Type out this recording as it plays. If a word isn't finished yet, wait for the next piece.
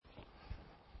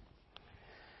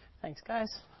Thanks,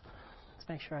 guys. Let's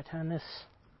make sure I turn this.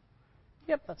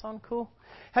 Yep, that's on. Cool.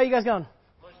 How are you guys going?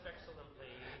 Most excellently.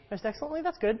 Most excellently?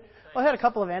 That's good. Well, I heard a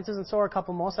couple of answers and saw a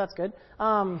couple more, so that's good.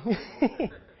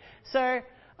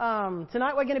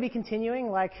 Tonight we're going to be continuing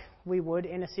like we would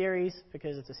in a series,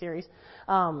 because it's a series,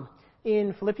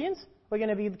 in Philippians. We're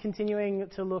going to be continuing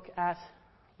to look at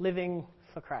living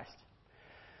for Christ.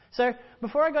 So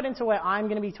before I got into where I'm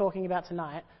going to be talking about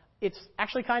tonight, it's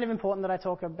actually kind of important that I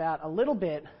talk about a little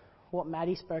bit what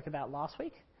Maddie spoke about last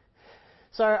week.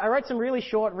 So I wrote some really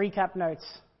short recap notes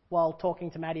while talking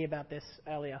to Maddie about this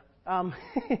earlier.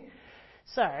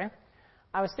 So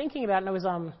I was thinking about, and it was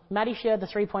Maddie shared the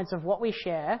 3 points of what we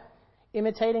share,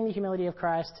 imitating the humility of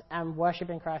Christ, and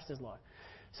worshipping Christ as Lord.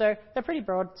 So they're pretty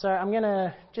broad, so I'm going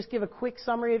to just give a quick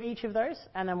summary of each of those,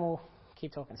 and then we'll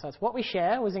keep talking. So it's what we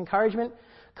share was encouragement,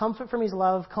 comfort from his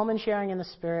love, common sharing in the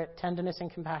Spirit, tenderness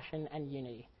and compassion, and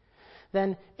unity.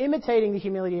 Then imitating the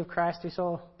humility of Christ, we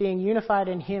saw being unified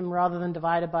in him rather than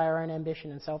divided by our own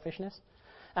ambition and selfishness,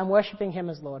 and worshipping him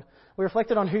as Lord. We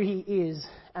reflected on who he is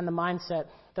and the mindset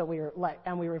that we were like,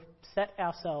 and we set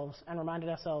ourselves and reminded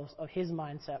ourselves of his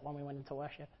mindset when we went into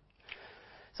worship.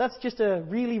 So that's just a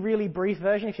really, really brief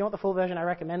version. If you want the full version, I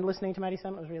recommend listening to Maddie's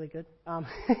sermon. It was really good.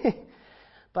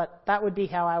 But that would be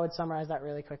how I would summarize that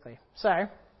really quickly. So,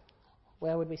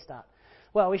 where would we start?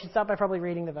 Well, we should start by probably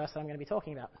reading the verse that I'm going to be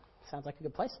talking about. Sounds like a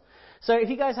good place. So if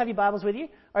you guys have your Bibles with you,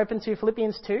 open to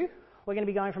Philippians 2. We're going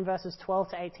to be going from verses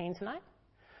 12 to 18 tonight.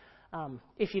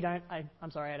 If you don't,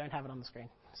 I'm sorry, I don't have it on the screen.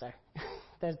 So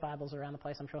there's Bibles around the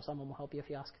place. I'm sure someone will help you if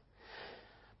you ask.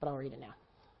 But I'll read it now.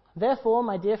 Therefore,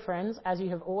 my dear friends, as you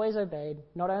have always obeyed,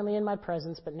 not only in my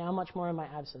presence, but now much more in my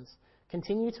absence,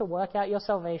 continue to work out your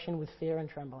salvation with fear and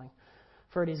trembling.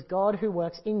 For it is God who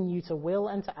works in you to will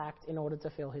and to act in order to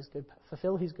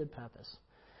fulfill his good purpose.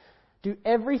 Do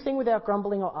everything without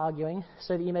grumbling or arguing,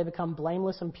 so that you may become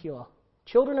blameless and pure,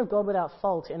 children of God without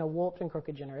fault in a warped and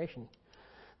crooked generation.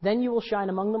 Then you will shine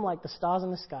among them like the stars in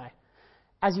the sky,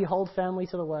 as you hold firmly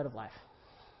to the word of life.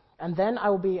 And then I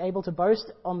will be able to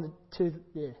boast on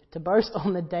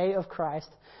the day of Christ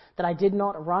that I did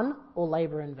not run or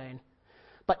labor in vain.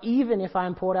 But even if I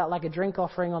am poured out like a drink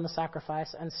offering on the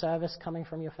sacrifice and service coming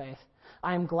from your faith,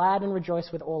 I am glad and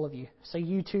rejoice with all of you. So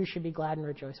you too should be glad and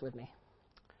rejoice with me.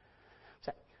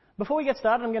 So before we get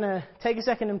started, I'm going to take a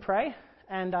second and pray.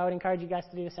 And I would encourage you guys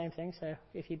to do the same thing. So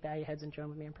if you bow your heads and join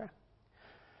with me in prayer.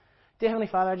 Dear Heavenly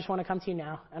Father, I just want to come to you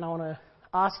now. And I want to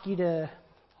ask you to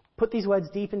put these words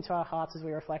deep into our hearts as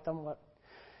we reflect on what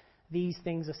these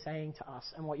things are saying to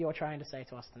us and what you're trying to say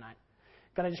to us tonight.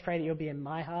 God, I just pray that you'll be in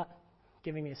my heart,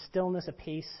 giving me a stillness, a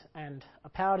peace, and a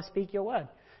power to speak your word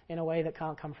in a way that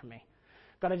can't come from me.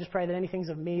 God, I just pray that anything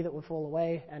of me that would fall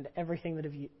away and everything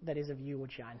that is of you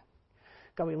would shine.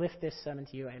 God, we lift this sermon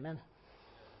to you. Amen.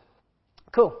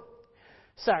 Cool.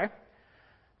 So,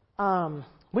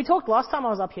 we talked last time I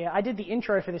was up here. I did the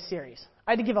intro for this series.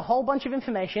 I had to give a whole bunch of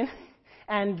information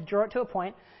and draw it to a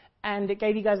point, and it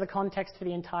gave you guys the context for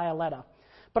the entire letter.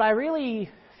 But I really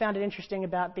found it interesting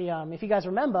about if you guys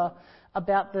remember,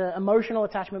 about the emotional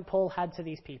attachment Paul had to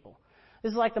these people.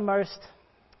 This is like the most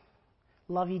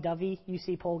lovey-dovey you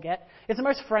see Paul get. It's the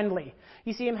most friendly.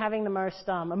 You see him having the most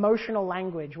emotional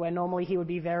language, where normally he would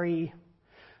be very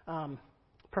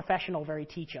professional, very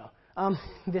teacher.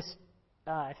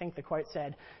 I think the quote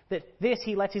said that he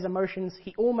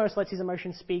almost lets his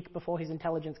emotions speak before his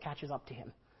intelligence catches up to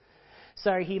him.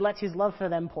 So he lets his love for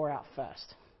them pour out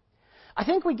first. I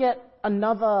think we get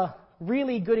another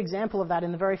really good example of that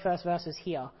in the very first verses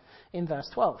here in verse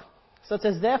 12. So it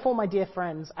says, therefore, my dear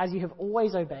friends, as you have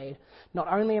always obeyed,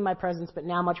 not only in my presence, but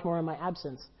now much more in my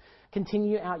absence,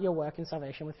 continue out your work in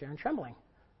salvation with fear and trembling.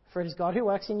 For it is God who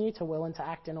works in you to will and to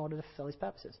act in order to fulfill his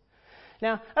purposes.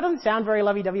 Now, that doesn't sound very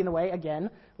lovey-dovey in the way,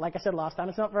 again, like I said last time,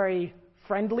 it's not very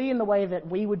friendly in the way that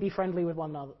we would be friendly with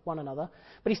one another.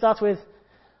 But he starts with,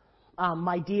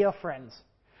 my dear friends.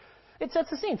 It sets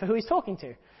the scene for who he's talking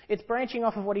to. It's branching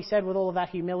off of what he said with all of that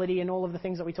humility and all of the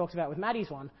things that we talked about with Maddie's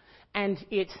one. And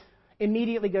it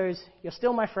immediately goes, you're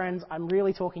still my friends, I'm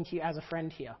really talking to you as a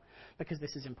friend here, because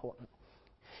this is important.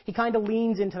 He kind of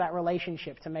leans into that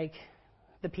relationship to make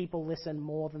the people listen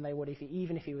more than they would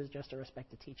even if he was just a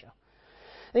respected teacher.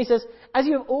 And he says, as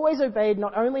you have always obeyed,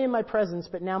 not only in my presence,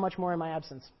 but now much more in my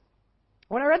absence.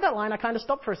 When I read that line, I kind of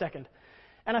stopped for a second.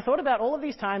 And I thought about all of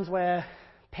these times where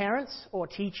parents or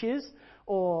teachers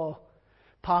or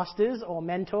pastors or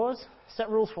mentors set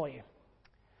rules for you.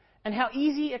 And how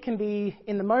easy it can be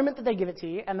in the moment that they give it to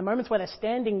you and the moments where they're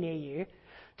standing near you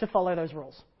to follow those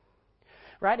rules.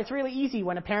 Right? It's really easy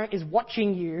when a parent is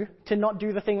watching you to not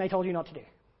do the thing they told you not to do.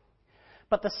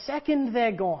 But the second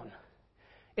they're gone,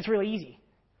 It's really easy.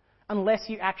 Unless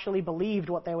you actually believed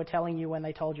what they were telling you when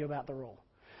they told you about the rule.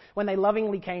 When they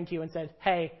lovingly came to you and said,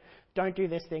 hey, don't do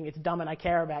this thing, it's dumb and I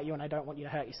care about you and I don't want you to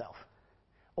hurt yourself.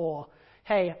 Or,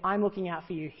 hey, I'm looking out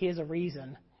for you, here's a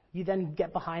reason. You then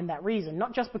get behind that reason,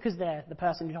 not just because they're the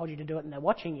person who told you to do it and they're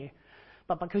watching you,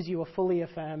 but because you were fully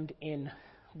affirmed in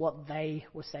what they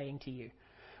were saying to you.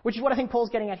 Which is what I think Paul's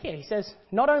getting at here. He says,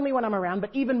 not only when I'm around, but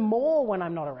even more when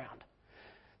I'm not around.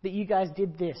 That you guys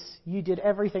did this. You did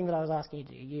everything that I was asking you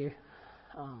to do.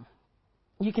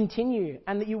 You continue,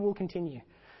 and that you will continue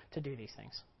to do these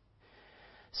things.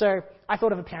 So I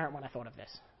thought of a parent when I thought of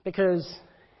this. Because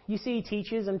you see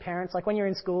teachers and parents, like when you're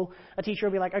in school, a teacher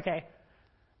will be like, okay,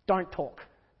 don't talk.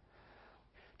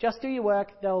 Just do your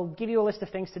work. They'll give you a list of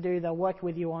things to do. They'll work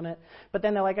with you on it. But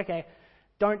then they're like, okay,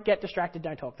 don't get distracted,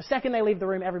 don't talk. The second they leave the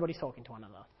room, everybody's talking to one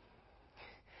another.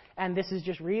 And this is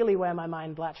just really where my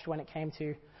mind latched when it came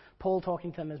to Paul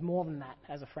talking to them as more than that,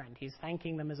 as a friend. He's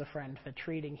thanking them as a friend for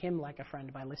treating him like a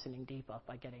friend by listening deeper,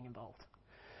 by getting involved.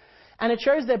 And it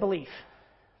shows their belief.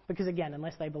 Because again,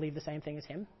 unless they believe the same thing as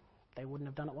him, they wouldn't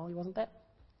have done it while he wasn't there.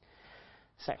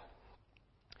 So,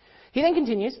 he then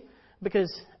continues,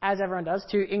 because as everyone does,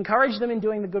 to encourage them in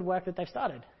doing the good work that they've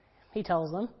started. He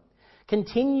tells them,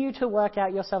 continue to work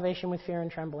out your salvation with fear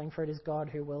and trembling, for it is God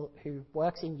who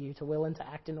works in you to will and to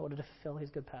act in order to fulfill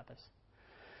his good purpose.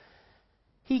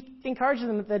 He encourages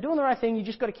them that they're doing the right thing, you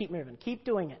just got to keep moving, keep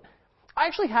doing it. I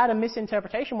actually had a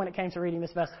misinterpretation when it came to reading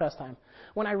this verse the first time.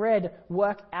 When I read,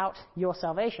 work out your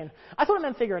salvation, I thought it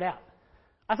meant figure it out.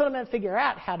 I thought it meant figure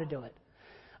out how to do it.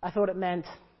 I thought it meant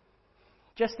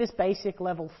just this basic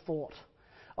level thought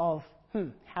of,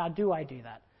 how do I do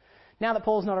that? Now that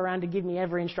Paul's not around to give me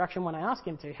every instruction when I ask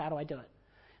him to, how do I do it?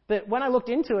 But when I looked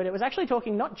into it, it was actually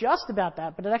talking not just about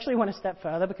that, but it actually went a step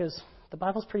further because the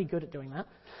Bible's pretty good at doing that.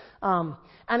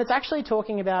 And it's actually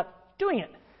talking about doing it.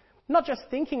 Not just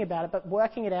thinking about it, but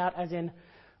working it out as in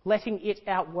letting it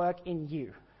outwork in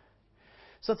you.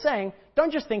 So it's saying,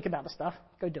 don't just think about the stuff,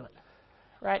 go do it.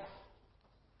 Right?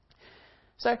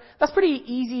 So that's pretty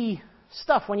easy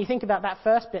stuff when you think about that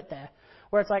first bit there,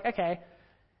 where it's like, okay,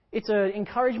 it's an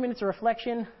encouragement, it's a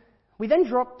reflection. We then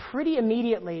drop pretty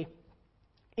immediately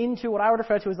into what I would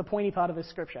refer to as the pointy part of this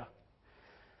scripture.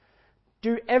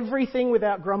 Do everything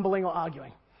without grumbling or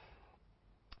arguing.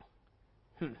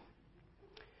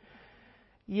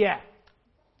 Yeah,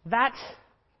 that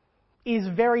is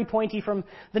very pointy from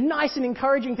the nice and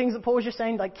encouraging things that Paul was just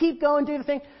saying, like keep going, do the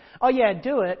thing. Oh yeah,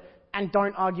 do it, and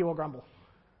don't argue or grumble.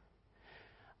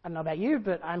 I don't know about you,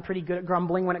 but I'm pretty good at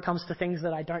grumbling when it comes to things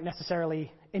that I don't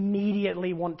necessarily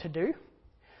immediately want to do,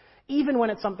 even when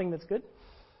it's something that's good.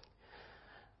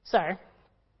 So,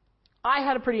 I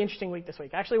had a pretty interesting week this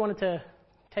week. I actually wanted to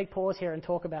take pause here and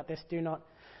talk about this. Do not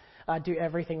do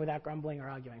everything without grumbling or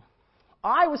arguing.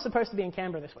 I was supposed to be in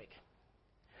Canberra this week.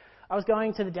 I was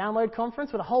going to the Download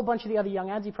conference with a whole bunch of the other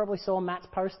young ads. You probably saw Matt's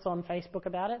posts on Facebook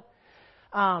about it.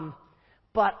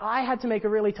 But I had to make a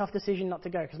really tough decision not to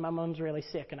go because my mum's really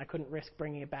sick and I couldn't risk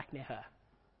bringing it back near her.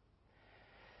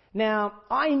 Now,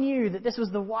 I knew that this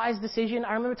was the wise decision.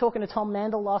 I remember talking to Tom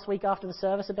Mandel last week after the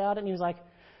service about it, and he was like,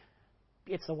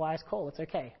 it's a wise call, it's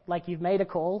okay. Like, you've made a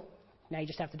call, now you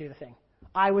just have to do the thing.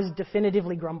 I was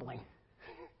definitively grumbling.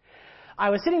 I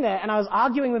was sitting there and I was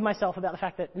arguing with myself about the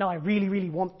fact that, no, I really,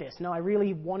 really want this. No, I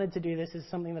really wanted to do this. This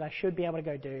is something that I should be able to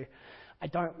go do. I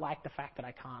don't like the fact that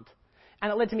I can't.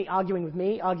 And it led to me, arguing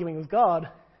with God,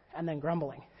 and then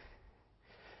grumbling.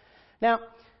 Now,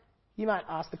 you might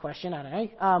ask the question, I don't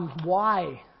know,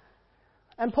 why?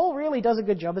 And Paul really does a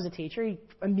good job as a teacher. He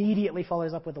immediately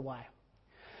follows up with the why.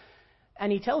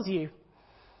 And he tells you,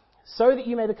 so that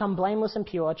you may become blameless and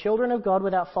pure, children of God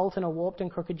without fault in a warped and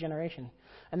crooked generation.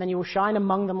 And then you will shine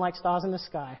among them like stars in the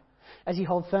sky, as you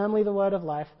hold firmly the word of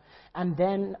life, and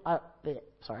then I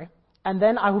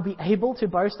will be able to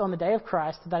boast on the day of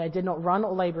Christ that I did not run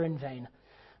or labor in vain.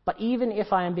 But even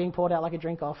if I am being poured out like a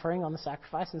drink offering on the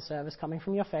sacrifice and service coming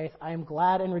from your faith, I am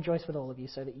glad and rejoice with all of you,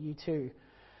 so that you too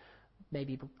may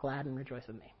be glad and rejoice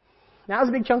with me. Now, that was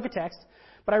a big chunk of text,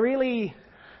 but I really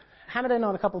hammered in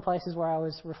on a couple of places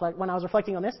where when I was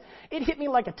reflecting on this. It hit me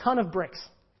like a ton of bricks.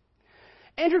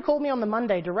 Andrew called me on the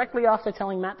Monday directly after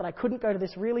telling Matt that I couldn't go to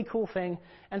this really cool thing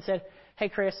and said, hey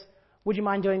Chris, would you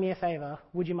mind doing me a favor?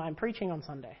 Would you mind preaching on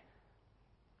Sunday?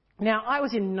 Now, I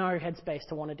was in no headspace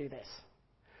to want to do this.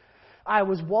 I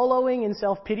was wallowing in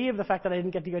self-pity of the fact that I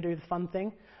didn't get to go do the fun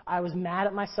thing. I was mad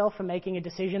at myself for making a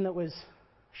decision that was,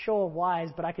 sure, wise,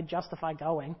 but I could justify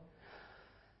going.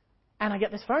 And I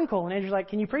get this phone call, and Andrew's like,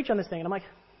 can you preach on this thing? And I'm like,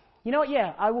 you know what,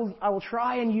 yeah, I will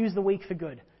try and use the week for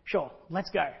good. Sure,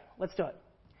 let's go. Let's do it.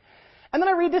 And then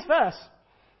I read this verse.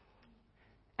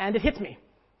 And it hits me.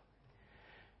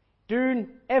 Do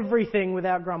everything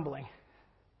without grumbling.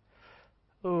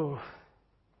 Ooh.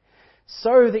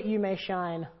 So that you may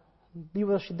shine,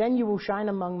 then you will shine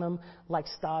among them like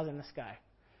stars in the sky.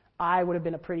 I would have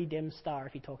been a pretty dim star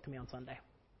if he talked to me on Sunday.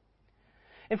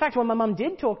 In fact, when my mum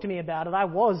did talk to me about it, I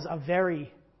was a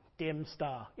very dim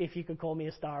star, if you could call me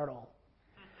a star at all.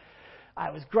 I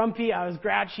was grumpy, I was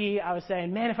grouchy, I was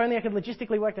saying, man, if only I could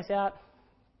logistically work this out.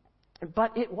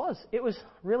 But it was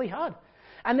really hard.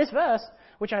 And this verse,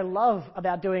 which I love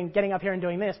about getting up here and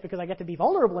doing this, because I get to be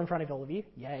vulnerable in front of all of you,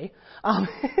 yay,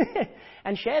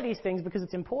 and share these things because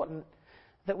it's important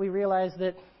that we realize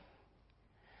that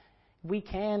we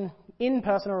can, in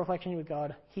personal reflection with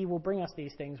God, He will bring us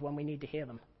these things when we need to hear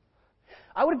them.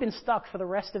 I would have been stuck for the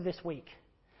rest of this week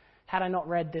had I not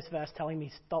read this verse telling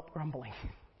me stop grumbling.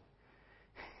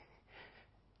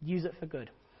 Use it for good.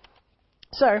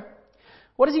 So,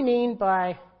 what does he mean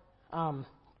by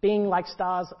being like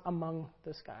stars among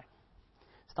the sky?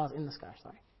 Stars in the sky,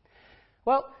 sorry.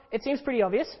 Well, it seems pretty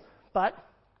obvious, but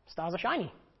stars are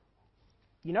shiny.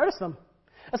 You notice them,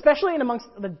 especially in amongst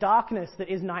the darkness that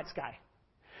is night sky.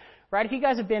 Right? If you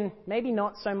guys have been, maybe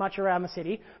not so much around the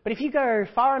city, but if you go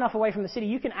far enough away from the city,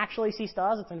 you can actually see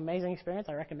stars. It's an amazing experience.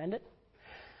 I recommend it.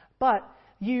 But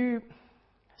you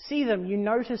see them, you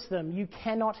notice them, you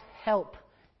cannot help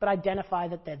but identify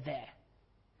that they're there.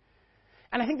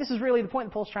 And I think this is really the point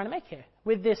that Paul's trying to make here.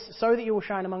 With this, so that you will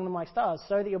shine among them like stars,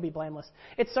 so that you'll be blameless.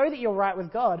 It's so that you're right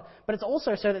with God, but it's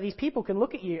also so that these people can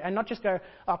look at you and not just go,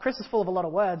 oh, Chris is full of a lot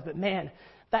of words, but man,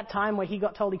 that time where he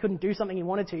got told he couldn't do something he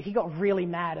wanted to, he got really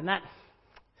mad, and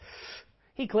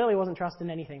he clearly wasn't trusting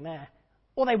anything there.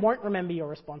 Or they won't remember your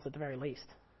response at the very least.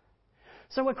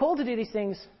 So we're called to do these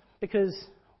things because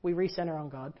we recenter on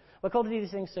God. We're called to do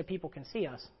these things so people can see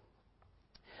us.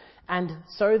 And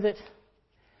so that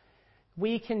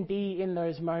we can be in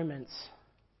those moments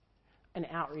an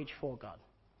outreach for God.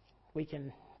 We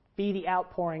can be the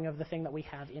outpouring of the thing that we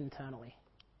have internally.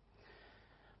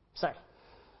 So,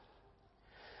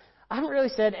 I haven't really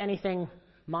said anything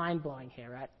mind-blowing here,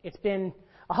 right? It's been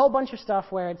a whole bunch of stuff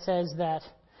where it says that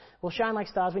we'll shine like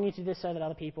stars, we need to do this so that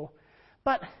other people.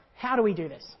 But how do we do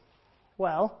this?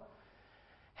 Well,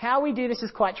 how we do this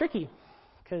is quite tricky,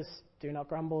 because do not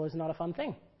grumble is not a fun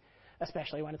thing,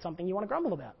 especially when it's something you want to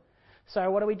grumble about. So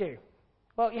what do?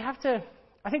 Well,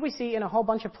 I think we see in a whole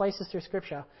bunch of places through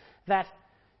Scripture that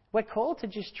we're called to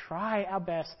just try our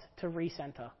best to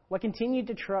recenter. We're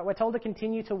told to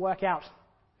continue to work out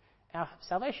our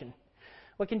salvation.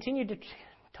 We're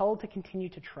told to continue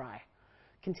to try,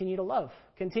 continue to love,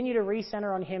 continue to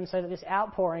recenter on Him so that this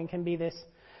outpouring can be this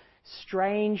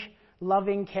strange,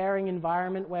 loving, caring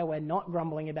environment where we're not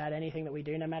grumbling about anything that we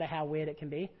do, no matter how weird it can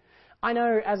be. I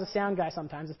know as a sound guy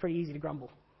sometimes it's pretty easy to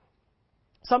grumble.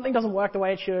 Something doesn't work the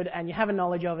way it should, and you have a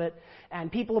knowledge of it,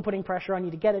 and people are putting pressure on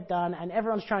you to get it done, and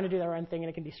everyone's trying to do their own thing, and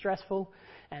it can be stressful.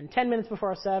 And 10 minutes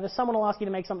before a service, someone will ask you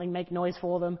to make something make noise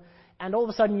for them, and all of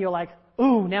a sudden you're like,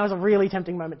 ooh, now is a really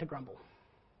tempting moment to grumble.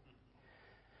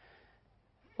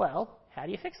 Well, how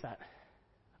do you fix that?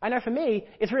 I know for me,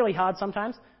 it's really hard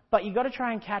sometimes, but you've got to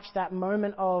try and catch that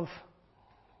moment of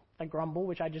a grumble,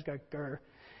 which I just go, grr,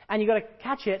 and you've got to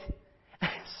catch it,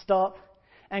 stop,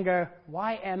 and go,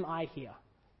 why am I here?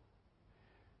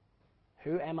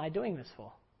 Who am I doing this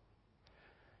for?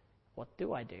 What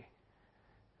do I do?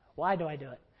 Why do I do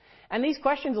it? And these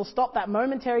questions will stop that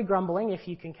momentary grumbling, if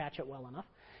you can catch it well enough,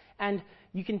 and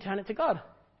you can turn it to God.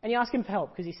 And you ask Him for help,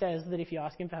 because He says that if you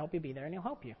ask Him for help, He'll be there and He'll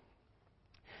help you.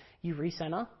 You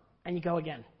recenter, and you go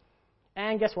again.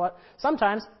 And guess what?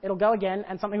 Sometimes it'll go again,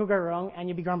 and something will go wrong, and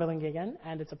you'll be grumbling again,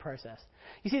 and it's a process.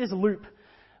 You see this loop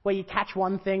where you catch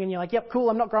one thing, and you're like, yep, cool,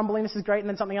 I'm not grumbling, this is great, and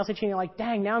then something else hits you, and you're like,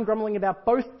 dang, now I'm grumbling about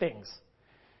both things.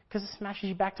 Because it smashes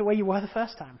you back to where you were the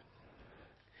first time.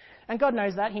 And God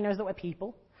knows that. He knows that we're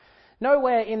people.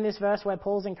 Nowhere in this verse where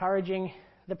Paul's encouraging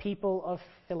the people of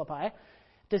Philippi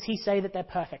does he say that they're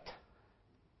perfect.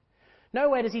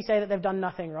 Nowhere does he say that they've done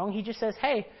nothing wrong. He just says,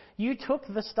 hey, you took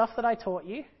the stuff that I taught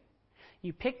you,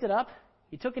 you picked it up,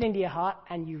 you took it into your heart,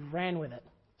 and you ran with it.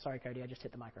 Sorry, Cody, I just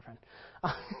hit the microphone.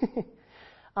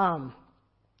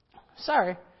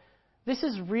 So, this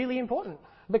is really important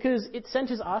because it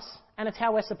centers us, and it's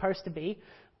how we're supposed to be.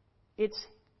 It's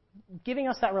giving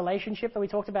us that relationship that we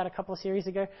talked about a couple of series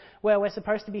ago, where we're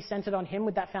supposed to be centered on Him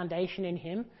with that foundation in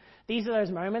Him. These are those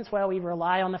moments where we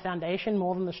rely on the foundation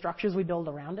more than the structures we build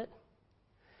around it.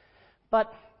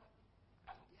 But,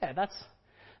 yeah,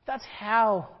 that's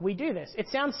how we do this. It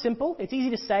sounds simple. It's easy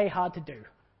to say, hard to do,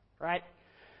 right?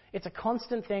 It's a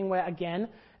constant thing where, again,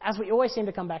 as we always seem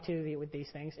to come back to with these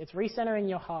things, it's recentering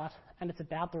your heart, and it's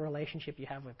about the relationship you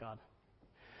have with God.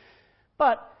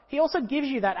 But he also gives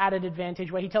you that added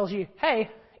advantage where he tells you,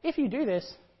 hey, if you do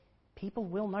this, people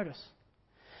will notice.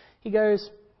 He goes,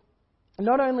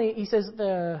 he says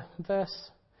the verse,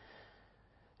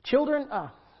 children,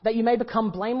 that you may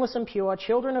become blameless and pure,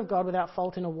 children of God without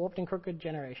fault in a warped and crooked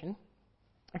generation.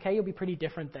 Okay, you'll be pretty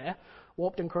different there.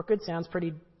 Warped and crooked sounds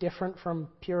pretty different from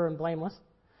pure and blameless.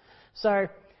 So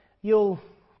you'll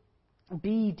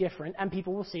be different, and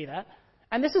people will see that.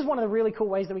 And this is one of the really cool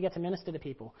ways that we get to minister to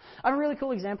people. I have a really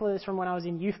cool example of this from when I was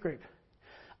in youth group.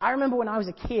 I remember when I was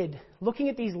a kid looking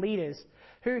at these leaders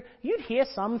who you'd hear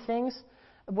some things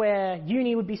where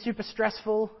uni would be super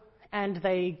stressful and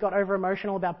they got over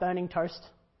emotional about burning toast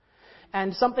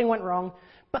and something went wrong,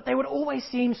 but they would always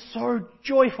seem so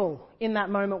joyful in that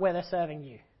moment where they're serving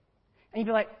you. And you'd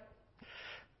be like,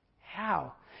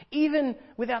 how? Even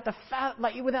without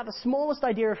without the smallest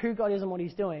idea of who God is and what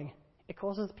He's doing, it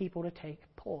causes people to take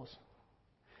pause.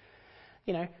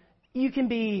 You know, you can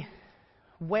be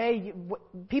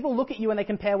people look at you and they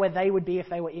compare where they would be if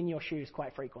they were in your shoes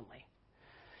quite frequently.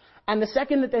 And the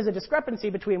second that there's a discrepancy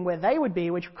between where they would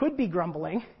be, which could be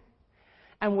grumbling,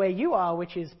 and where you are,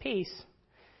 which is peace,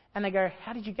 and they go,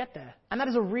 how did you get there? And that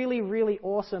is a really, really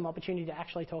awesome opportunity to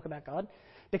actually talk about God,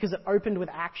 because it opened with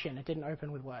action. It didn't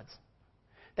open with words.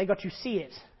 They got to see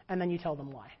it, and then you tell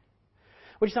them why.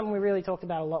 Which is something we really talked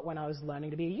about a lot when I was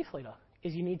learning to be a youth leader,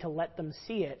 is you need to let them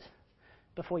see it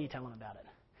before you tell them about it.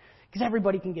 Because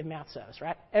everybody can give mouth service,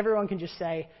 right? Everyone can just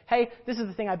say, hey, this is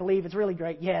the thing I believe, it's really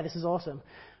great, yeah, this is awesome.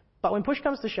 But when push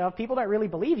comes to shove, people don't really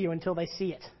believe you until they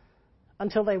see it.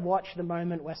 Until they watch the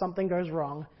moment where something goes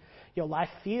wrong, your life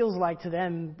feels like to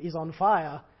them is on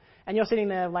fire, and you're sitting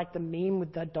there like the meme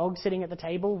with the dog sitting at the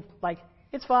table, like,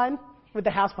 it's fine, with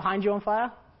the house behind you on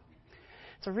fire.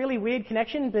 It's a really weird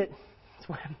connection, but it's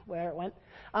where it went.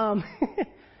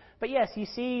 But yes, you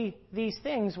see these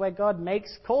things where God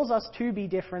calls us to be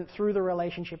different through the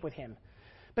relationship with Him.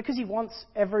 Because He wants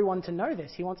everyone to know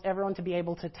this. He wants everyone to be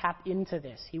able to tap into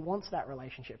this. He wants that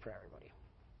relationship for everybody.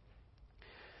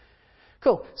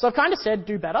 Cool. So I've kind of said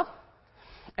do better.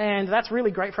 And that's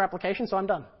really great for application, so I'm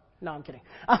done. No, I'm kidding.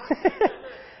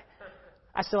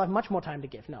 I still have much more time to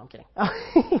give. No, I'm kidding.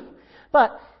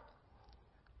 But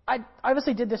I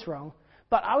obviously did this wrong.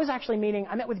 But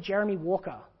I met with Jeremy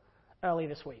Walker early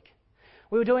this week.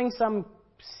 We were doing some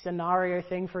scenario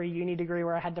thing for a uni degree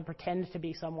where I had to pretend to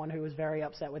be someone who was very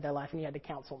upset with their life and he had to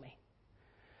counsel me.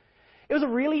 It was a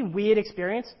really weird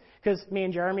experience because me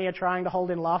and Jeremy are trying to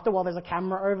hold in laughter while there's a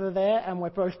camera over there and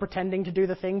we're both pretending to do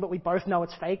the thing, but we both know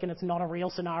it's fake and it's not a real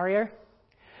scenario.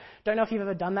 Don't know if you've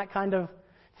ever done that kind of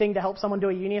thing to help someone do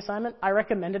a uni assignment. I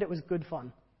recommend it. It was good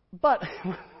fun. But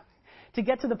to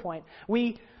get to the point,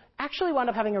 we actually wound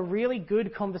up having a really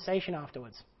good conversation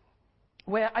afterwards,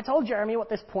 where I told Jeremy what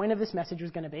this point of this message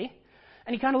was going to be,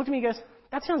 and he kind of looked at me and goes,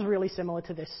 that sounds really similar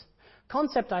to this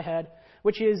concept I heard,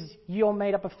 which is you're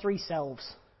made up of 3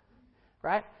 selves,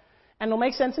 right? And it'll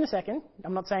make sense in a second.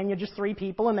 I'm not saying you're just 3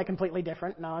 people and they're completely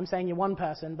different. No, I'm saying you're one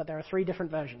person, but there are 3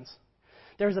 different versions.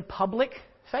 There is a public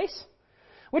face,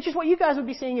 which is what you guys would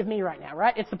be seeing of me right now,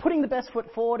 right? It's the putting the best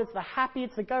foot forward, it's the happy,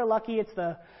 it's the go-lucky, it's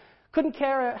the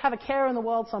have a care in the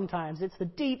world sometimes. It's the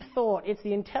deep thought. It's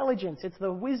the intelligence. It's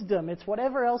the wisdom. It's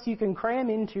whatever else you can cram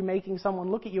into making someone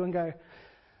look at you and go,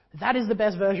 that is the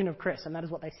best version of Chris, and that is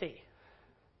what they see.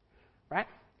 Right?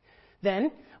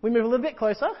 Then we move a little bit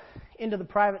closer into the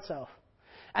private self.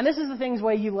 And this is the things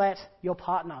where you let your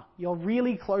partner, your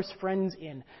really close friends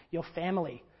in, your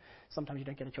family. Sometimes you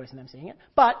don't get a choice in them seeing it,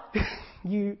 but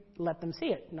you let them see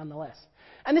it nonetheless.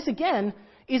 And this, again,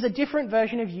 is a different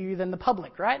version of you than the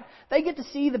public, right? They get to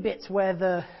see the bits where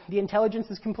the intelligence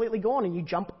is completely gone and you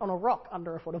jump on a rock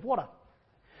under a foot of water.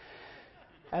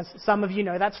 As some of you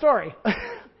know that story.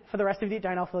 For the rest of you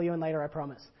don't, I'll fill you in later, I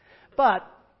promise. But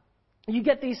you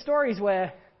get these stories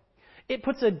where it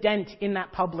puts a dent in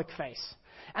that public face.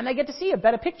 And they get to see a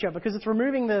better picture because it's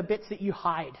removing the bits that you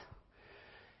hide.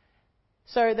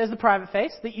 So there's the private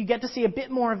face, that you get to see a bit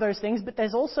more of those things, but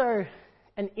there's also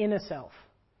an inner self.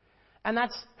 And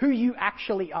that's who you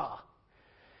actually are.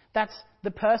 That's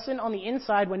the person on the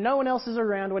inside when no one else is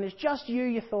around, when it's just you,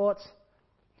 your thoughts,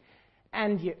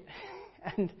 and you.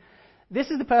 And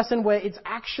this is the person where it's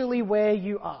actually where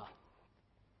you are.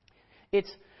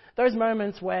 It's those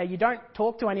moments where you don't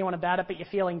talk to anyone about it, but you're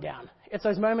feeling down. It's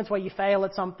those moments where you fail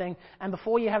at something, and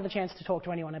before you have the chance to talk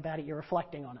to anyone about it, you're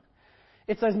reflecting on it.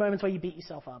 It's those moments where you beat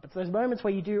yourself up. It's those moments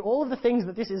where you do all of the things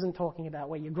that this isn't talking about,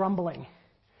 where you're grumbling.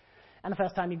 And the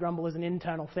first time you grumble is an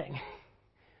internal thing.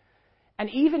 And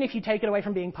even if you take it away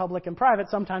from being public and private,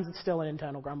 sometimes it's still an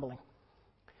internal grumbling.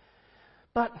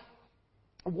 But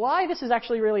why this is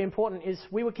actually really important is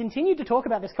we would continue to talk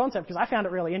about this concept because I found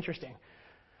it really interesting.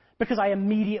 Because I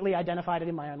immediately identified it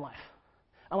in my own life.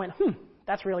 I went,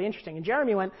 that's really interesting. And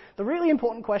Jeremy went, the really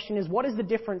important question is, what is the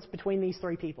difference between these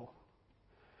three people?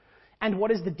 And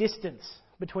what is the distance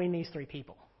between these three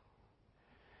people?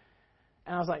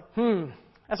 And I was like,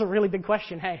 that's a really big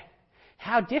question. Hey,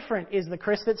 how different is the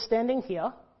Chris that's standing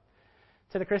here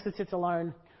to the Chris that sits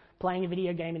alone playing a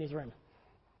video game in his room?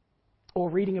 Or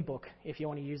reading a book, if you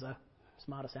want to use a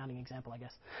smarter sounding example, I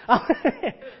guess.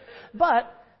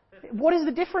 But what is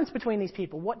the difference between these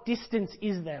people? What distance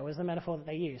is there, was the metaphor that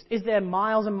they used. Is there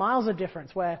miles and miles of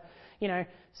difference where,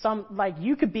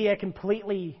 you could be a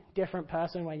completely different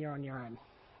person when you're on your own?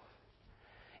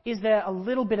 Is there a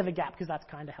little bit of a gap, because that's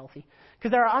kind of healthy?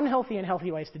 Because there are unhealthy and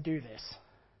healthy ways to do this.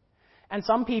 And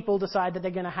some people decide that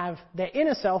they're going to have their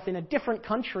inner self in a different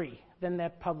country than their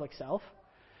public self,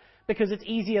 because it's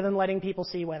easier than letting people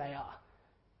see where they are.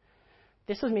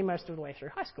 This was me most of the way through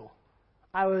high school.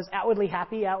 I was outwardly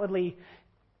happy about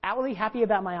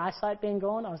my eyesight being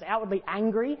gone. I was outwardly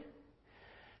angry.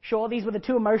 Sure, these were the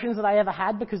two emotions that I ever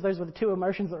had because those were the two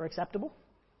emotions that were acceptable.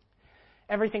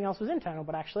 Everything else was internal,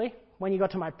 but actually, when you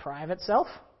got to my private self,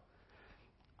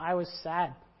 I was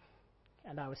sad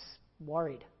and I was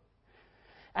worried.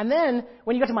 And then,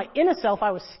 when you got to my inner self,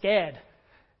 I was scared.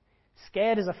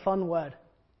 Scared is a fun word.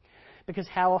 Because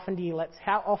how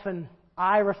often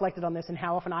I reflected on this and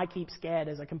how often I keep scared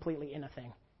as a completely inner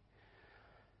thing.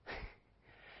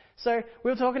 So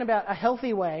we were talking about a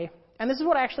healthy way, and this is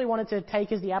what I actually wanted to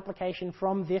take as the application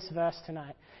from this verse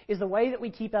tonight, is the way that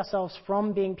we keep ourselves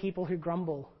from being people who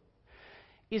grumble,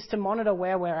 is to monitor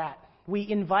where we're at. We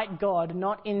invite God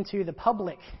not into the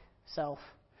public self,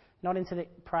 not into the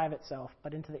private self,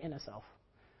 but into the inner self.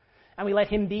 And we let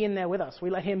him be in there with us. We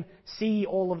let him see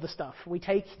all of the stuff. We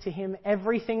take to him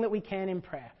everything that we can in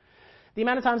prayer. The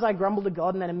amount of times I grumble to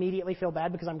God and then immediately feel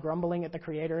bad because I'm grumbling at the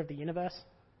creator of the universe,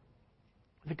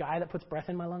 the guy that puts breath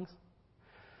in my lungs.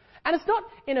 And it's not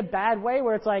in a bad way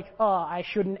where it's like, I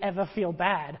shouldn't ever feel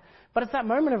bad. But it's that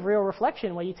moment of real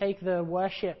reflection where you take the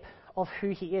worship of who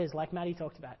he is, like Maddie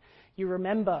talked about. You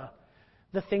remember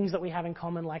the things that we have in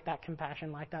common, like that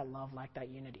compassion, like that love, like that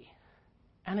unity.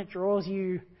 And it draws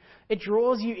you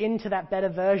into that better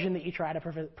version that you try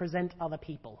to present other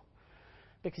people.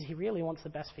 Because he really wants the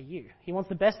best for you. He wants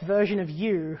the best version of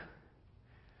you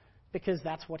because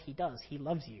that's what he does. He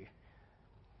loves you.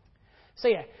 So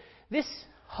yeah, this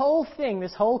whole thing,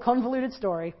 this whole convoluted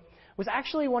story, was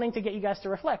actually wanting to get you guys to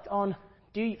reflect on,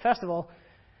 first of all,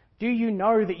 do you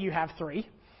know that you have three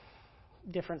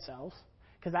different selves?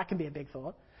 Because that can be a big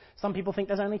thought. Some people think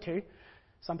there's only two.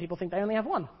 Some people think they only have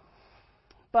one.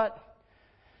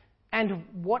 And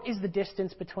what is the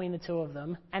distance between the two of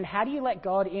them? And how do you let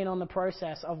God in on the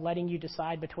process of letting you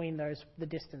decide between the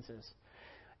distances?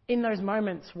 In those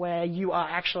moments where you are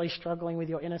actually struggling with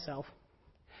your inner self,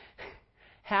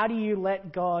 how do you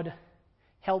let God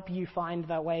help you find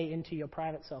that way into your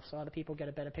private self so other people get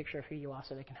a better picture of who you are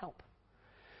so they can help?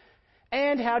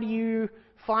 And how do you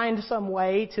find some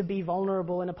way to be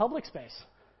vulnerable in a public space?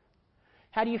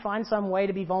 How do you find some way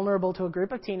to be vulnerable to a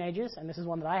group of teenagers, and this is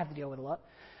one that I have to deal with a lot,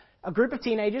 a group of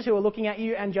teenagers who are looking at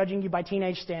you and judging you by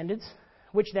teenage standards,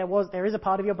 which there is a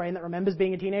part of your brain that remembers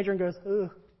being a teenager and goes, I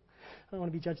don't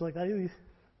want to be judged like that.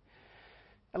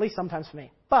 At least sometimes for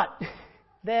me. But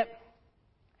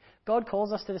God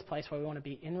calls us to this place where we want to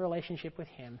be in relationship with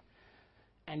him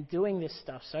and doing this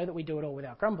stuff so that we do it all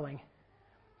without grumbling,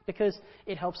 because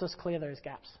it helps us clear those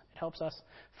gaps. It helps us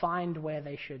find where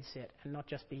they should sit and not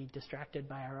just be distracted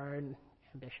by our own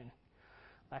ambition,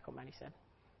 like what Manny said.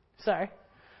 So,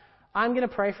 I'm going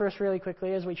to pray for us really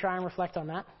quickly as we try and reflect on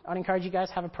that. I'd encourage you guys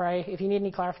to have a pray. If you need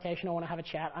any clarification or want to have a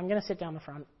chat, I'm going to sit down the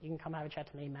front. You can come have a chat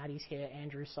to me. Maddie's here.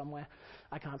 Andrew's somewhere.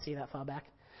 I can't see that far back.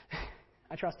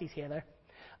 I trust he's here, though.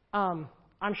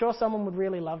 I'm sure someone would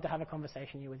really love to have a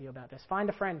conversation with you about this. Find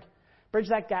a friend. Bridge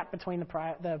that gap between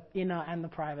the inner and the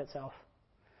private self.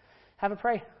 Have a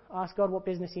pray. Ask God what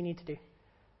business you need to do.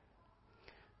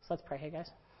 So let's pray here, guys.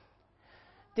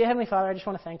 Dear Heavenly Father, I just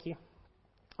want to thank you.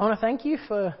 I want to thank you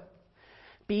for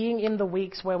being in the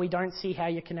weeks where we don't see how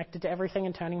you're connected to everything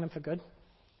and turning them for good.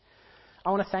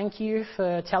 I want to thank you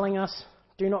for telling us,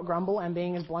 do not grumble, and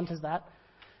being as blunt as that,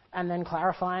 and then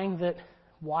clarifying that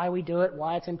why we do it,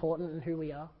 why it's important, and who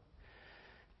we are.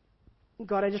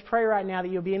 God, I just pray right now that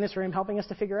you'll be in this room helping us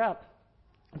to figure out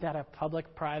about our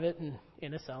public, private, and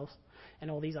inner selves,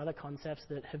 and all these other concepts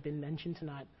that have been mentioned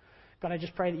tonight. God, I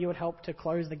just pray that you would help to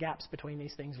close the gaps between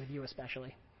these things with you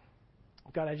especially.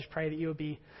 God, I just pray that you would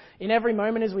be in every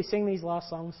moment as we sing these last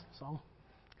songs,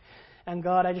 And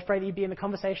God, I just pray that you'd be in the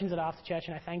conversations at After Church,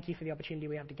 and I thank you for the opportunity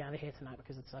we have to gather here tonight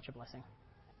because it's such a blessing.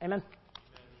 Amen.